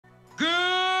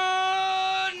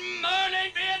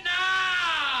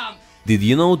Did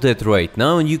you know that right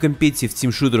now a new competitive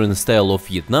team shooter in the style of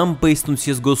Vietnam based on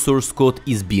CSGO source code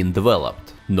is being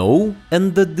developed? No?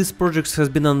 And that this project has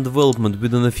been in development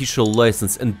with an official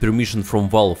license and permission from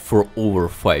Valve for over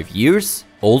 5 years?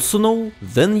 Also no?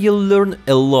 Then you'll learn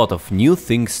a lot of new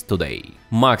things today.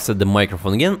 Max at the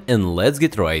microphone again, and let's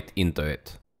get right into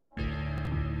it.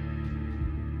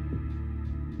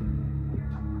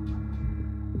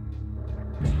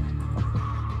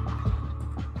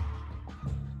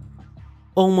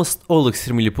 Almost all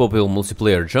extremely popular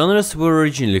multiplayer genres were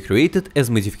originally created as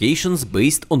modifications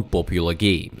based on popular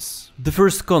games. The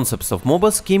first concepts of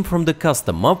MOBAs came from the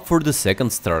custom map for the second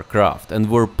StarCraft and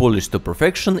were polished to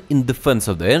perfection in Defense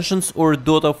of the Ancients or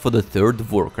Dota for the third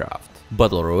Warcraft.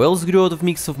 Battle Royales grew out of a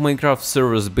mix of Minecraft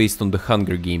servers based on the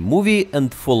Hunger Game movie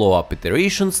and follow-up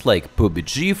iterations like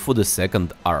PUBG for the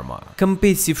second Arma.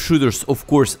 Competitive shooters of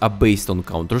course are based on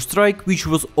Counter-Strike, which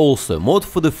was also a mod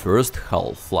for the first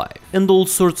Half-Life. And all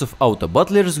sorts of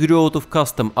auto-battlers grew out of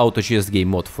custom auto-chess game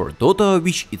mod for Dota,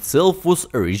 which itself was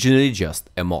originally just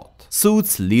a mod. So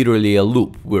it's literally a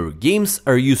loop, where games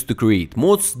are used to create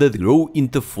mods that grow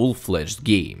into full-fledged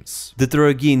games, that are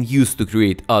again used to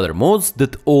create other mods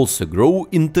that also grow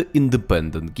into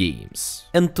independent games.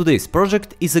 And today's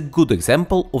project is a good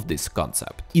example of this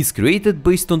concept. It's created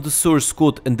based on the source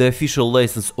code and the official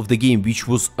license of the game, which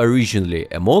was originally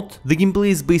a mod. The gameplay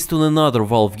is based on another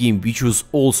Valve game which was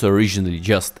also originally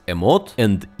just a mod,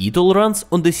 and it all runs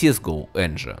on the CSGO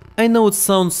engine. I know it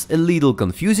sounds a little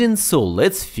confusing, so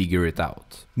let's figure it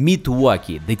out. Meet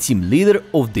Wacky, the team leader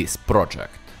of this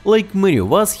project. Like many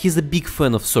of us, he's a big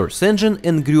fan of Source Engine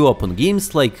and grew up on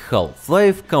games like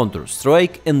Half-Life,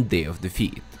 Counter-Strike and Day of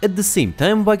Defeat. At the same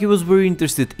time, Wacky was very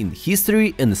interested in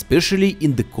history and especially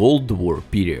in the Cold War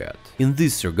period. In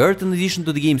this regard, in addition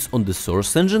to the games on the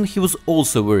Source Engine, he was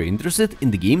also very interested in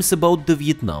the games about the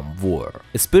Vietnam War,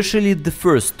 especially the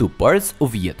first two parts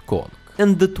of Viet Cong.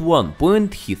 And at one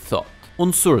point he thought,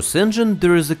 on Source Engine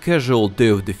there is a casual Day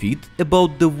of Defeat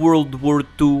about the World War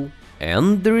II,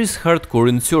 and there is hardcore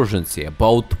insurgency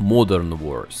about modern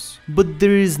wars. But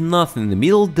there is nothing in the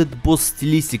middle that both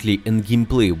stylistically and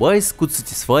gameplay-wise could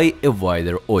satisfy a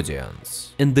wider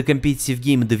audience. And the competitive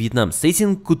game in the Vietnam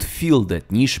setting could fill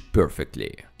that niche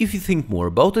perfectly. If you think more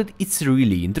about it, it's a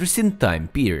really interesting time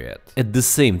period. At the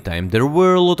same time, there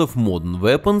were a lot of modern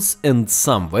weapons and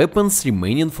some weapons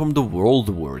remaining from the World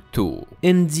War II.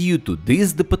 And due to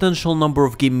this, the potential number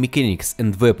of game mechanics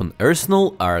and weapon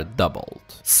arsenal are doubled.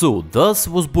 So thus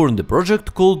was born the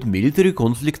project called Military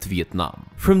Conflict Vietnam.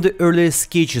 From the earliest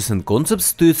sketches and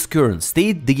concepts to its current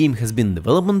state, the game has been in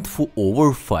development for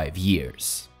over 5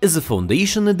 years. As a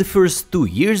foundation, in the first 2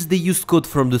 years they used code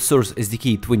from the Source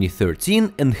SDK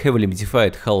 2013 and heavily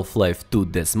modified Half-Life 2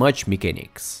 deathmatch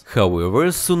mechanics. However,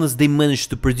 as soon as they managed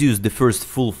to produce the first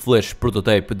full-fledged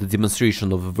prototype with the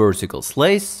demonstration of a vertical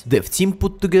slice, dev team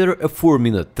put together a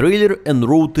 4-minute trailer and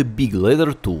wrote a big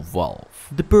letter to Valve.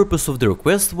 The purpose of the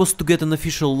request was to get an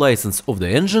official license of the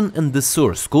engine and the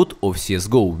source code of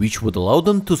CSGO, which would allow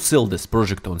them to sell this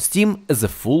project on Steam as a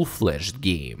full-fledged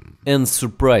game. And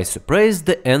surprise, surprise,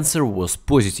 the answer was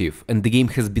positive, and the game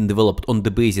has been developed on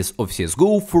the basis of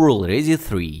CSGO for already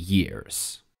 3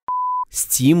 years.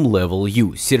 Steam Level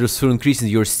U – serves for increasing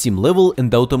your Steam level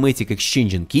and automatic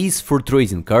exchanging keys for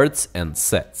trading cards and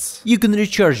sets. You can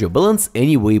recharge your balance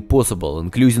any way possible,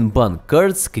 including bank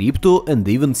cards, crypto and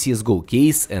even CSGO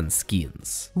case and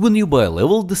skins. When you buy a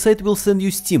level, the site will send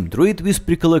you Steam trade with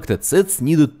pre-collected sets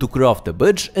needed to craft a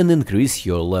badge and increase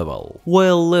your level.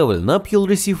 While leveling up, you'll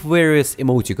receive various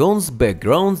emoticons,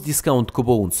 backgrounds, discount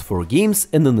coupons for games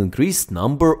and an increased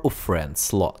number of friend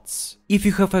slots. If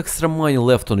you have extra money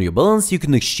left on your balance, you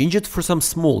can exchange it for some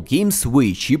small games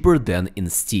way cheaper than in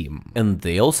Steam. And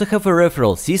they also have a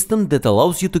referral system that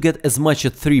allows you to get as much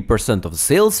as 3% of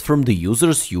sales from the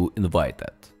users you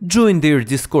invited. Join their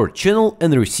Discord channel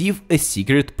and receive a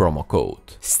secret promo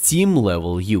code. Steam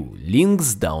Level U,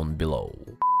 links down below.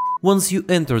 Once you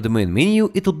enter the main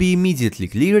menu, it'll be immediately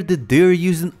clear that they're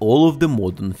using all of the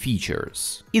modern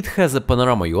features. It has a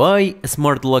panorama UI, a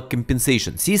smart lock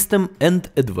compensation system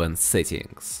and advanced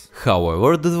settings.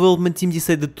 However, the development team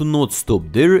decided to not stop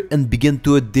there and began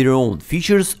to add their own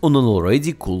features on an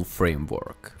already cool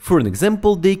framework. For an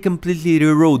example, they completely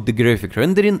rewrote the graphic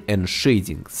rendering and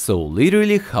shading, so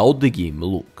literally how the game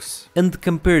looks. And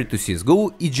compared to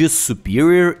CSGO, it's just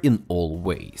superior in all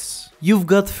ways. You've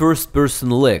got first-person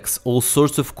legs, all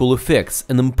sorts of cool effects,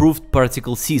 an improved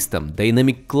particle system,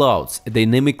 dynamic clouds, a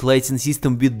dynamic lighting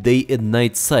system with day and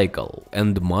night cycle,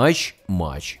 and much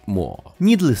much more.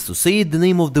 Needless to say, the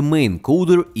name of the main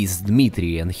coder is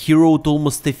Dmitry, and he wrote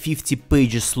almost a 50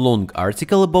 pages long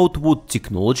article about what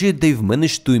technology they've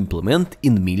managed to implement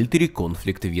in military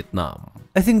conflict in Vietnam.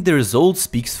 I think the result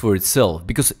speaks for itself,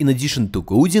 because in addition to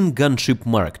coding, Gunship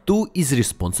Mark II is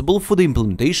responsible for the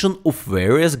implementation of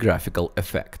various graphical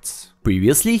effects.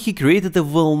 Previously, he created a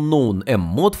well-known M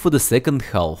mod for the second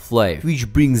Half-Life,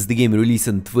 which brings the game released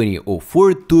in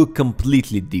 2004 to a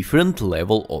completely different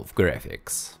level of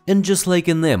graphics. And just like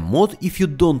an M mod, if you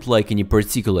don't like any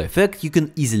particular effect, you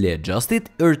can easily adjust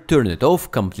it or turn it off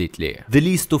completely. The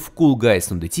list of cool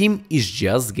guys on the team is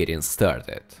just getting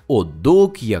started. Odd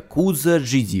Dog, Yakuza,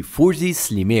 GD40,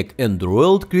 Slimek and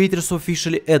Royal, creators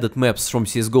officially added maps from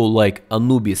CSGO like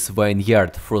Anubis,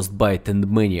 Vineyard, Frostbite and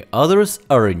many others,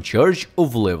 are in charge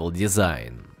of level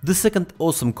design. The second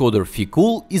awesome coder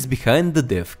Fikul is behind the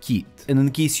dev kit, and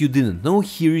in case you didn't know,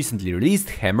 he recently released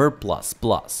Hammer++,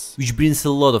 which brings a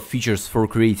lot of features for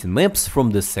creating maps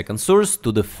from the second source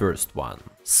to the first one.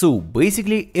 So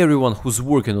basically, everyone who's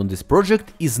working on this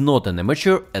project is not an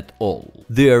amateur at all.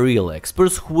 They are real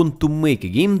experts who want to make a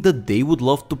game that they would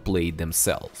love to play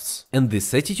themselves. And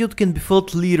this attitude can be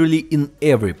felt literally in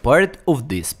every part of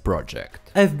this project.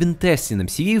 I've been testing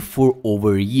MCV for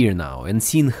over a year now, and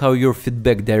seeing how your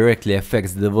feedback directly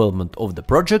affects the development of the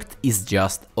project is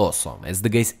just awesome, as the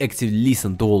guys actively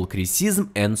listen to all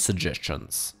criticism and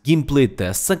suggestions. Gameplay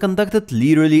tests are conducted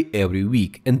literally every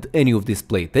week, and any of these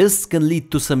playtests can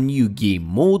lead to some new game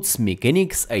modes,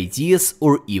 mechanics, ideas,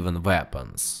 or even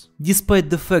weapons. Despite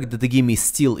the fact that the game is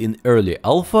still in early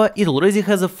alpha, it already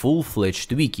has a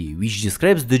full-fledged wiki, which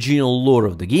describes the general lore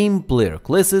of the game, player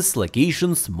classes,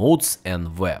 locations, modes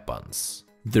and weapons.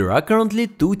 There are currently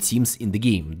two teams in the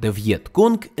game, the Viet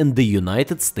Cong and the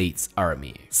United States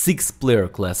Army. 6 player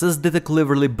classes that are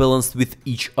cleverly balanced with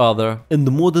each other,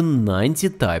 and more than 90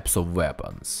 types of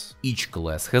weapons. Each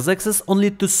class has access only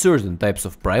to certain types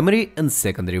of primary and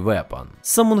secondary weapon.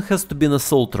 Someone has to be an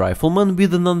assault rifleman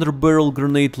with an underbarrel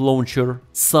grenade launcher,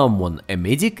 someone a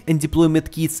medic and deploy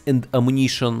medkits and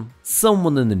ammunition,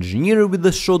 someone an engineer with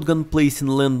a shotgun placing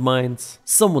landmines,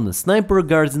 someone a sniper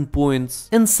guarding points,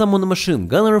 and someone a machine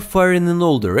gunner firing in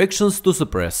all directions to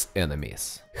suppress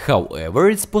enemies. However,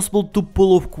 it's possible to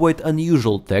pull off quite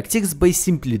unusual tactics by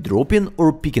simply dropping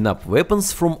or picking up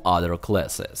weapons from other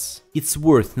classes. It's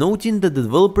worth noting that the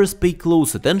developers pay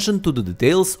close attention to the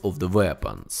details of the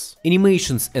weapons.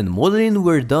 Animations and modeling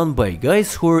were done by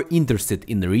guys who are interested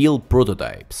in real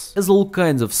prototypes, as all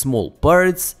kinds of small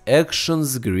parts,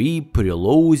 actions, grip,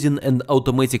 reloading and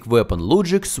automatic weapon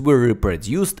logics were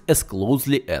reproduced as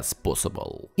closely as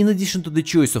possible. In addition to the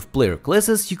choice of player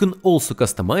classes, you can also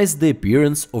customize the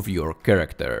appearance of your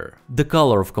character, the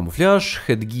color of camouflage,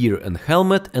 headgear and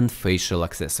helmet, and facial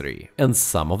accessory, and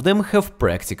some of them have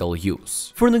practical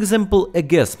use. For an example, a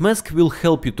gas mask will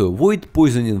help you to avoid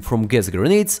poisoning from gas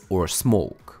grenades or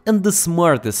smoke. And the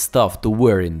smartest stuff to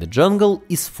wear in the jungle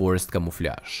is forest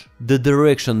camouflage. The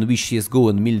direction in which CSGO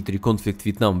and military conflict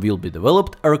Vietnam will be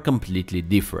developed are completely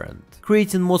different.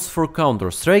 Creating mods for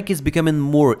Counter-Strike is becoming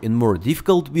more and more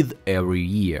difficult with every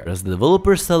year, as the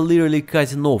developers are literally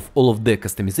cutting off all of the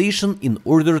customization in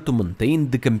order to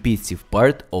maintain the competitive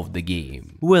part of the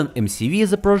game. When MCV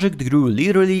as a project grew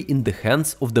literally in the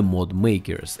hands of the mod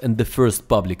makers, and the first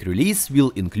public release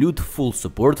will include full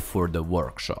support for the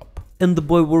workshop. And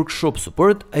by workshop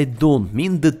support, I don't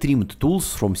mean the trimmed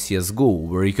tools from CSGO,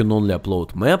 where you can only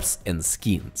upload maps and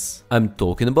skins. I'm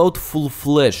talking about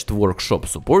full-fledged workshop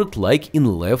support like in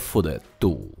Left 4 Dead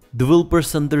 2.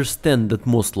 Developers understand that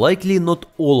most likely not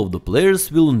all of the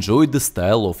players will enjoy the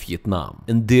style of Vietnam,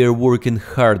 and they are working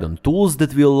hard on tools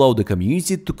that will allow the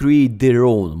community to create their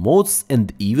own mods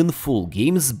and even full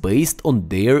games based on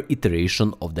their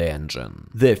iteration of the engine.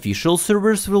 The official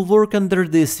servers will work under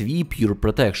the SV Pure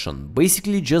Protection,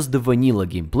 basically just the vanilla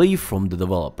gameplay from the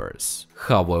developers.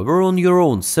 However, on your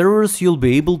own servers you'll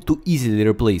be able to easily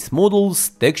replace models,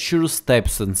 textures,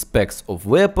 types and specs of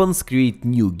weapons, create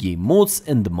new game modes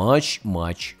and much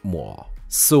more.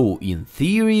 So, in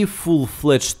theory,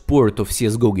 full-fledged port of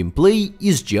CSGO gameplay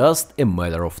is just a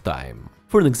matter of time.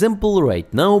 For an example,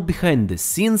 right now, behind the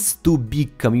scenes, 2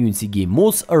 big community game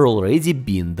modes are already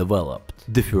being developed.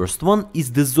 The first one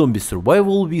is the zombie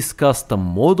survival with custom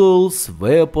models,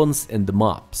 weapons and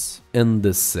maps. And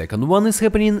the second one is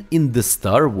happening in the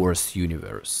Star Wars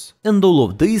universe. And all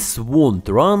of this won't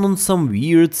run on some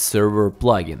weird server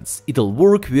plugins, it'll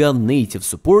work via native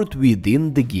support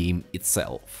within the game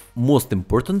itself. Most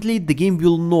importantly, the game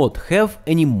will not have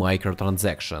any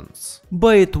microtransactions.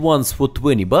 Buy it once for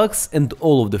 $20 and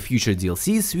all of the future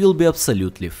DLCs will be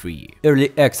absolutely free.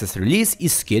 Early access release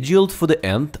is scheduled for the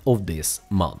end of this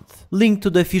month. Link to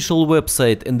the official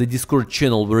website and the Discord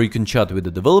channel where you can chat with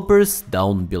the developers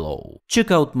down below.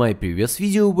 Check out my previous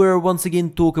video where I once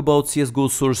again talk about CSGO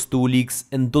Source 2 leaks,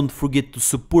 and don't forget to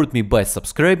support me by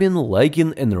subscribing,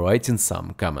 liking and writing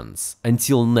some comments.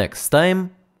 Until next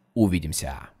time,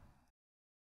 увидимся!